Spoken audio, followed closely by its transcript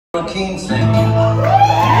Takin singing.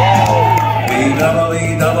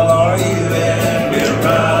 B-double-E-double-R-U-N, we're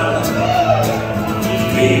right.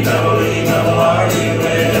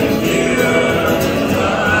 B-double-E-double-R-U-N, we're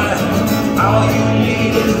right. All you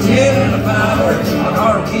need is a 10 and a 5 or a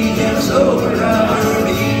car key and a sober driver.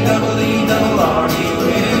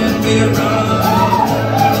 B-double-E-double-R-U-N, we're right.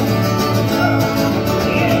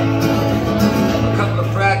 A couple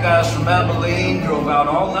of frat guys from Abilene drove out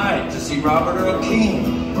all night to see Robert Earl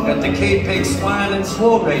King at the K-Pig Swine and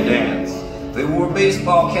Swole dance. They wore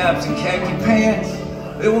baseball caps and khaki pants.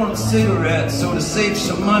 They wanted cigarettes, so to save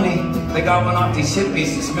some money, they got one off these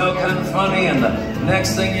hippies that smelled kind of funny, and the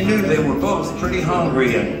next thing you knew, they were both pretty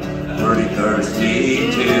hungry and pretty thirsty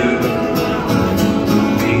too.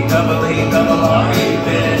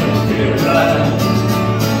 B-double-E-double-R-U-N, we're right.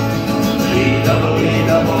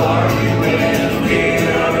 B-double-E-double-R-U-N,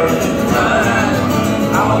 we're right.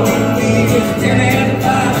 All you need is 10 and a 5.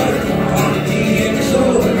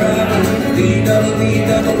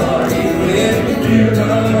 B-double-E-double-R-U-N, we're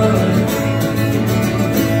right.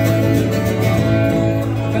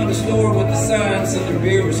 Found a store with the sign said their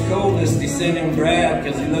beer was coldest. He sent in Brad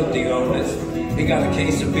because he looked the oldest. He got a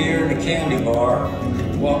case of beer and a candy bar.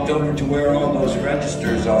 Walked over to where all those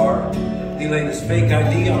registers are. He laid his fake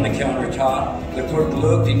ID on the countertop. The clerk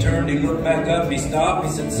looked, he turned, he looked back up, he stopped.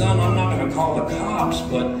 He said, "Son, I'm not gonna call the cops,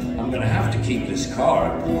 but I'm gonna have to keep this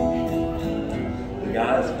card." The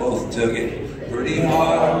guys both took it pretty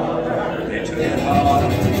hard. They took it hard.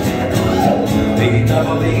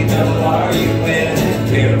 B-double-E-double-R-U-N,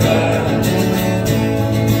 we're right.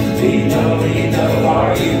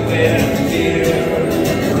 B-double-E-double-R-U-N, we're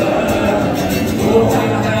right. Oh,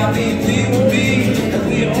 how happy we would be if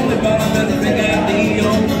we only bought that big ID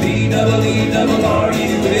on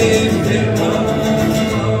B-double-E-double-R-U-N, we're right.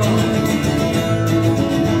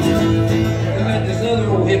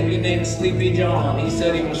 Hippie named Sleepy John. He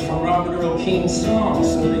said he was from Robert Earl King's song,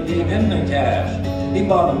 so they gave him the cash. He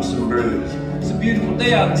bought him some brews. It's a beautiful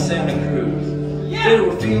day out in Santa Cruz. Yeah. They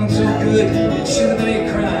were feeling so good, it should have made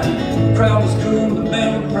crying. The crowd was cool, the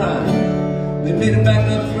band was crying. They made it back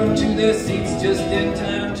up front to their seats just in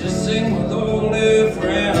time to sing with old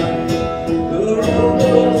friend.